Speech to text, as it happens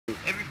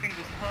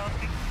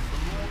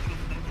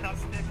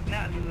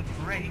look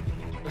great.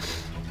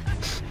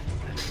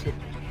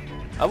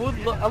 I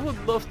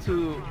would love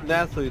to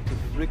Natalie to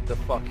freak the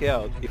fuck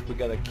out if we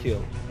got a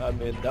kill. I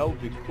mean, that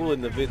would be cool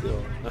in the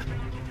video.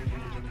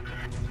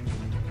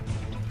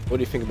 What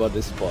do you think about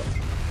this spot?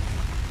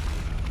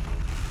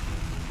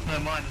 No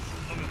mind,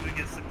 as long as we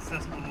get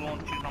successful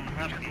launches, I'm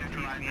happy to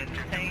keep me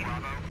entertained.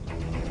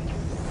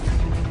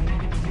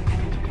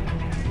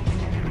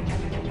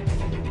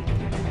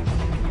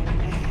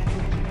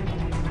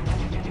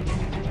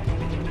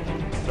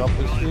 Drop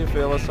this here,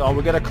 fellas. Oh,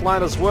 we got a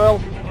client as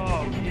well.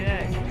 Oh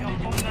yes,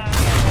 jump on that.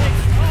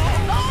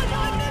 Oh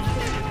no,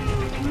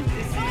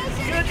 this is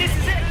good, this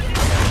is it!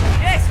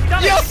 Yes, we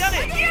done it, we done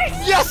it!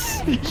 Yes!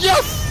 Yes!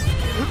 Yes!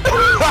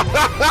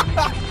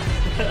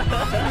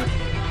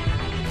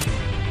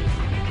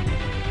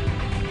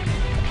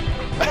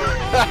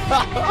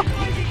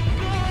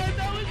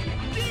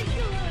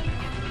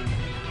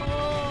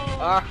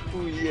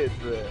 Охуеть,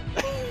 бля.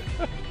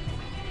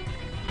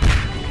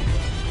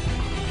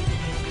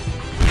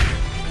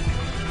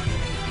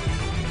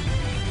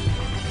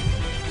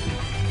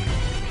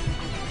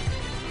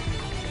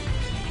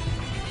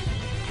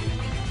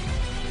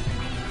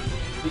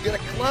 We got a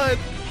client!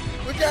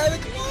 We got a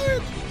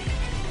client!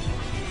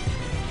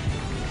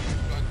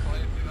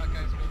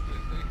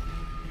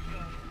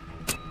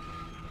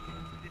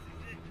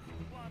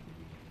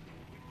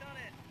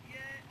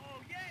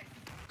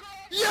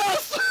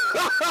 Yes!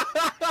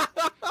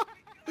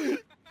 Did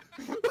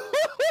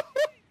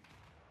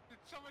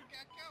someone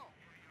get a kill?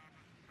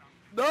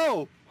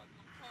 No!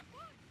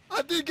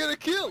 I didn't get a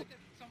kill! Did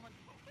someone...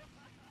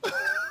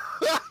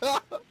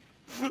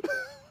 You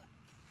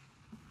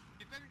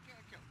didn't get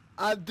a kill?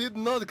 I did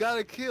not get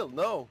a kill,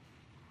 no.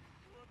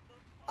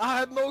 I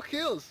had no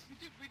kills.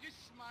 We just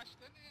smashed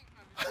into it.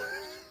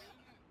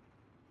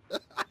 Does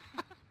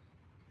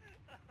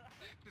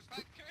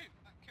that count?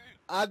 That count?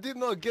 I did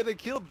not get a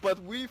kill, but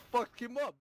we fucked him up.